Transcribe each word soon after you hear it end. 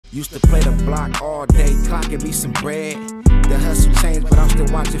Used to play the block all day, clocking me some bread. The hustle changed, but I'm still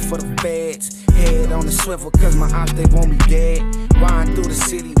watching for the feds. Head on the swivel, cause my ops, they want me dead. Riding through the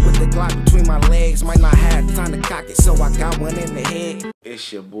city with the Glock between my legs. Might not have time to cock it, so I got one in the head.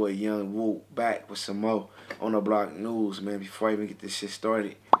 It's your boy Young Woo, back with some more On The Block News, man. Before I even get this shit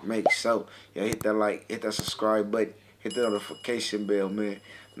started, make sure y'all hit that like, hit that subscribe button, hit the notification bell, man.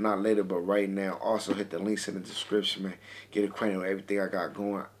 Not later, but right now. Also hit the links in the description, man. Get acquainted with everything I got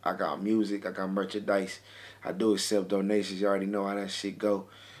going. I got music, I got merchandise. I do accept donations. You already know how that shit go.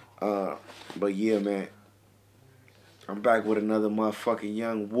 But yeah, man. I'm back with another motherfucking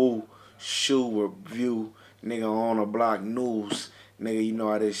Young Woo shoe review. Nigga, On The Block News. Nigga, you know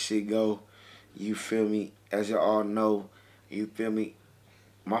how this shit go. You feel me? As you all know, you feel me?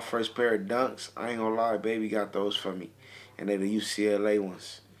 My first pair of dunks, I ain't gonna lie, baby got those for me. And they the UCLA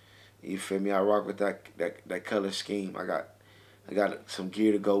ones. You feel me? I rock with that color scheme. I got some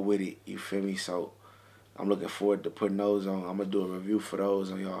gear to go with it. You feel me? So I'm looking forward to putting those on. I'm gonna do a review for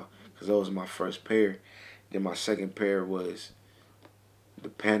those on y'all, cause those are my first pair. Then my second pair was the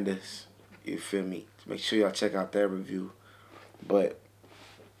Pandas. You feel me? Make sure y'all check out that review. But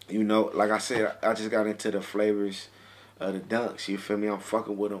you know, like I said, I just got into the flavors of the dunks. You feel me? I'm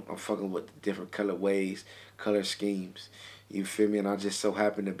fucking with them. I'm fucking with the different colorways, color schemes. You feel me? And I just so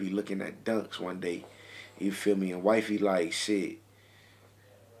happened to be looking at dunks one day. You feel me? And wifey like, shit.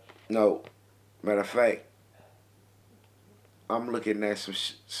 No, matter of fact, I'm looking at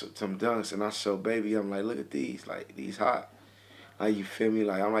some dunks, and I show baby, I'm like, look at these, like, these hot. Like, you feel me?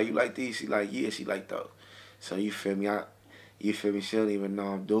 Like, I'm like, you like these? She like, yeah, she like those. So you feel me? You feel me? She don't even know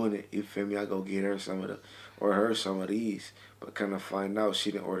I'm doing it. You feel me? I go get her some of the, or her some of these, but kind of find out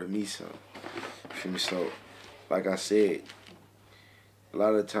she didn't order me some. You feel me? So, like I said, a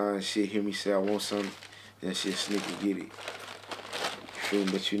lot of times she'll hear me say I want something, then she'll sneak and get it. You feel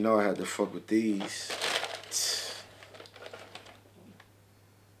me? But you know I had to fuck with these.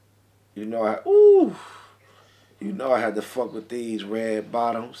 You know you know I had to fuck with these red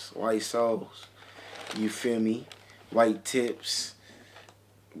bottoms, white soles. You feel me? White tips,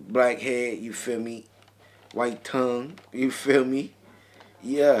 black head, you feel me? White tongue, you feel me?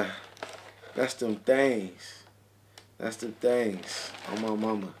 Yeah, that's them things. That's the things on my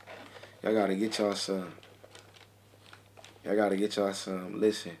mama. Y'all gotta get y'all some. Y'all gotta get y'all some.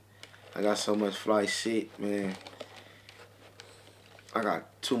 Listen, I got so much fly shit, man. I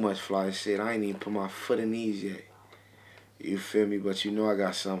got too much fly shit. I ain't even put my foot in these yet. You feel me? But you know I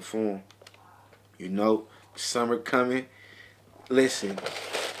got something for them. You know, summer coming. Listen,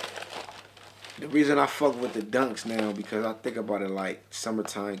 the reason I fuck with the dunks now, because I think about it like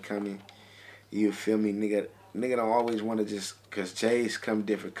summertime coming. You feel me? Nigga don't always want to just, because J's come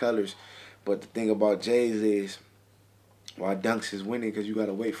different colors. But the thing about J's is, why dunks is winning, because you got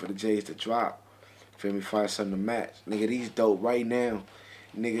to wait for the J's to drop. Feel me? Find something to match. Nigga, these dope right now.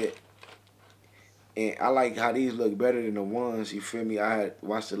 Nigga, and I like how these look better than the ones. You feel me? I had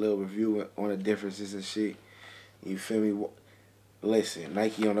watched a little review on the differences and shit. You feel me? Listen,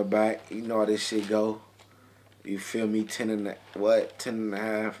 Nike on the back. You know how this shit go. You feel me? 10 and a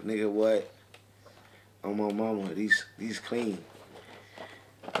half, nigga, what? On my mama, these clean.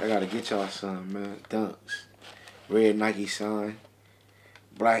 I gotta get y'all some, man. Dunks. Red Nike sign.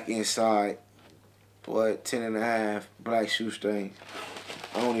 Black inside. What? 10 and a half. Black shoestrings.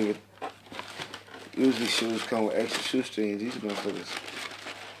 I don't even. Usually shoes come with extra shoestrings. These motherfuckers.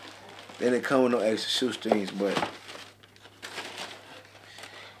 They didn't come with no extra shoestrings, but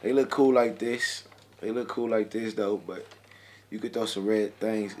they look cool like this. They look cool like this though, but you could throw some red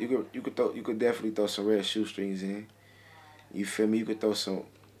things. You could definitely throw some red shoestrings in. You feel me? You could throw some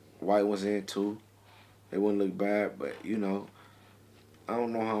white ones in too. They wouldn't look bad, but you know, I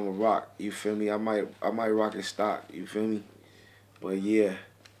don't know how I'm gonna rock. You feel me? I might rock it stock. You feel me? But yeah.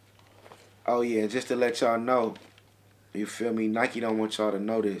 Oh yeah, just to let y'all know, you feel me? Nike don't want y'all to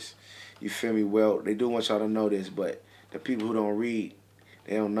know this. You feel me? Well, they do want y'all to know this, but the people who don't read,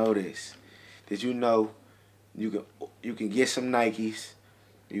 they don't know this. Did you know you can get some Nikes,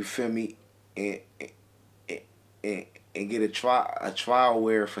 you feel me, and get a trial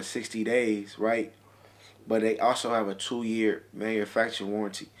wear for 60 days, right? But they also have a 2-year manufacturer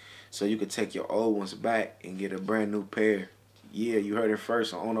warranty, so you could take your old ones back and get a brand new pair. Yeah, you heard it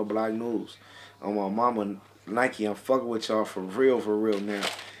first on The Block News. On my mama, Nike, I'm fucking with y'all for real now.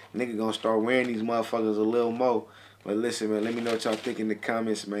 Nigga gonna start wearing these motherfuckers a little more. But listen, man, let me know what y'all think in the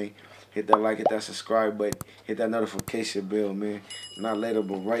comments, man. Hit that like, hit that subscribe button, hit that notification bell, man. Not later,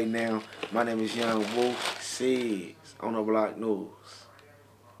 but right now, my name is Young Woo. On The Block News.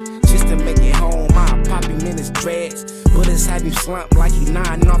 Just to make it home, I'll pop him in his dreads. Bullets have him slump like he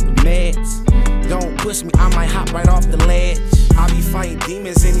nodding off the meds. Don't push me, I might hop right off the ledge. I be fighting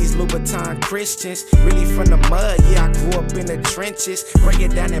demons in these Louboutin Christians. Really from the mud, yeah, I grew up in the trenches. Break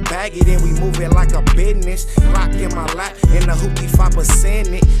it down and bag it, and we move it like a business. Lock in my lap, in the hoopty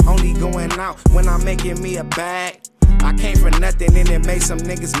 5% it. Only going out when I'm making me a bag. I came for nothing and it made some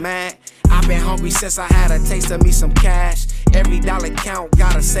niggas mad. I've been hungry since I had a taste of me some cash. Every dollar count,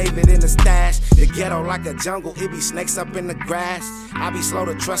 gotta save it in the stash. The ghetto like a jungle, it be snakes up in the grass. I be slow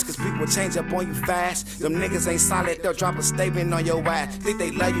to trust cause people change up on you fast. Them niggas ain't solid, they'll drop a statement on your ass. Think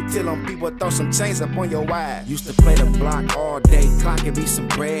they love you till them people throw some chains up on your ass. Used to play the block all day, clocking me some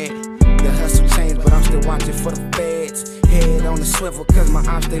bread. The hustle changed, but I'm still watching for the feds. Head on the swivel, cause my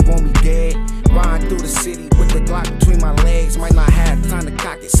ops, they want me dead. Riding through the city with the Glock between my legs. Might not have time to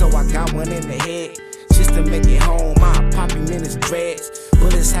cock it, so I got one in the head. Just to make it home, I'll pop him in his dreads.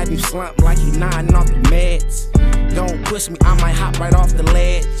 Bullets have him slump like he nodding off the meds. Don't push me, I might hop right off the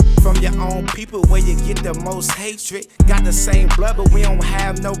ledge. From your own people where you get the most hatred. Got the same blood but we don't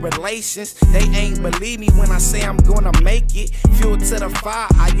have no relations. They ain't believe me when I say I'm gonna make it. Fuel to the fire,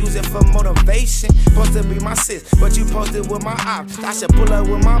 I use it for motivation. Supposed to be my sis, but you posted with my ops. I should pull up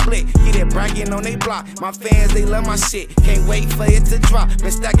with my blick, get it bragging on they block. My fans, they love my shit, can't wait for it to drop.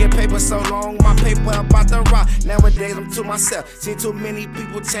 Been stacking paper so long, my paper about to rock. Nowadays I'm to myself, seen too many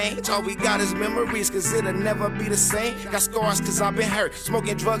people change. All we got is memories, cause it'll never be the same. Got scars cause I've been hurt,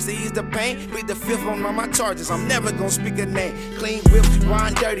 smoking drugs to ease the pain. Plead the fifth on all my charges, I'm never gonna speak a name. Clean whips,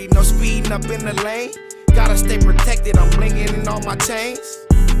 ride dirty, no speeding up in the lane. Gotta stay protected, I'm blinging in all my chains.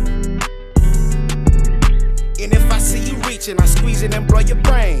 And if I see you reaching, I squeeze it and blow your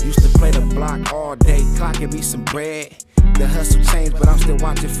brain. Used to play the block all day, clocking me some bread. The hustle changed, but I'm still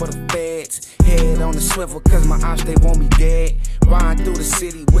watching for the feds. Head on the swivel, cause my ops, they want me dead. Riding through the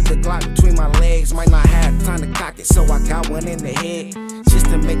city with the Glock between my legs. Might not have time to cock it, so I got one in the head. Just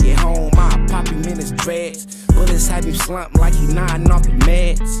to make it home, I'll pop him in his dreads. Bullets have him slump like he nodding off the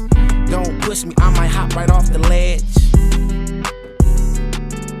meds. Don't push me, I might hop right off the ledge.